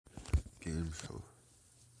game show,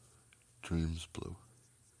 Dreams Blue.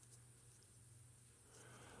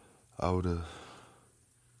 Out of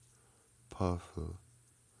puffle,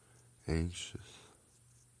 anxious,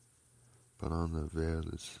 but on the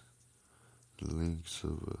veil's links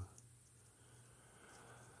of a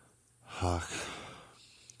hawk,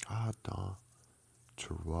 dawn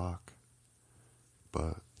to rock,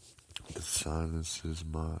 but the silence is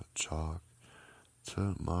my chalk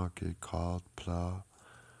to market called plow.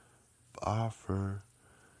 Offer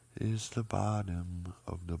is the bottom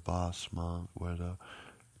of the boss mount where the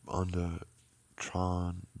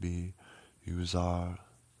undertron be use our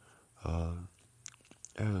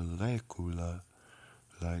molecula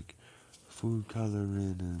like food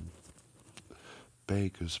coloring and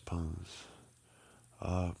baker's puns.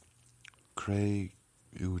 Craig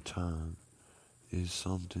Uton is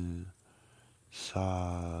something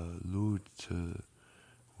salute to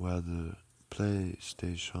weather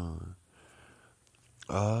PlayStation.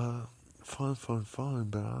 Fun,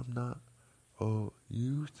 but I'm not. Oh,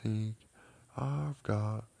 you think I've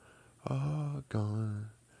got a gun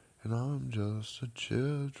and I'm just a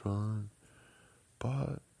children,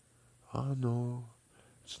 but I know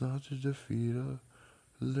it's not to defeat a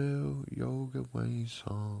little Yoga Wayne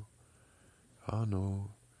song. I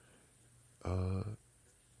know,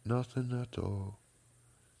 nothing at all.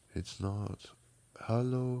 It's not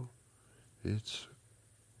hello, it's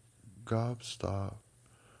gobstop.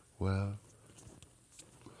 Well,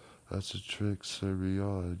 that's a trick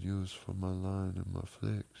cereal I'd use for my line in my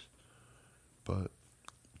flicks. But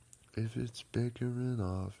if it's bickering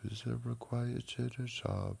off, is it required chitter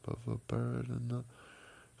chop of a bird and a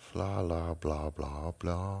fly la blah blah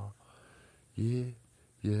blah? Yeah,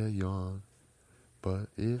 yawn. But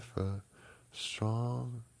if a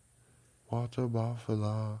strong water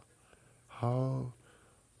buffalo, how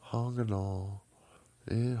hung on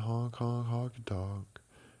in Hong Kong honky tonk,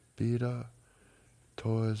 beat up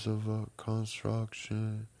toys of a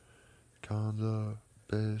construction, kinda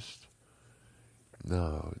best.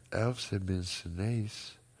 Now, elves have been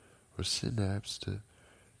synapse or synapsed,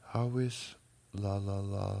 always la la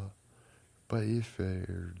la, but if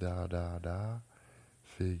you're da da da,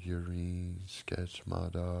 figurine, sketch my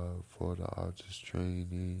dog for the artist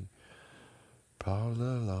training,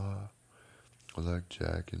 la like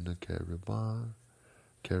Jack in the caravan,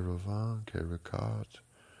 caracat,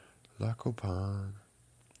 like a pine,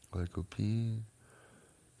 like a bean,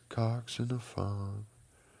 cocks in a farm.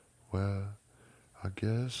 Well, I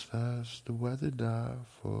guess that's the Weatherjah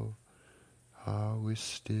for how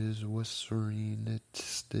it is, what serene it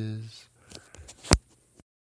is.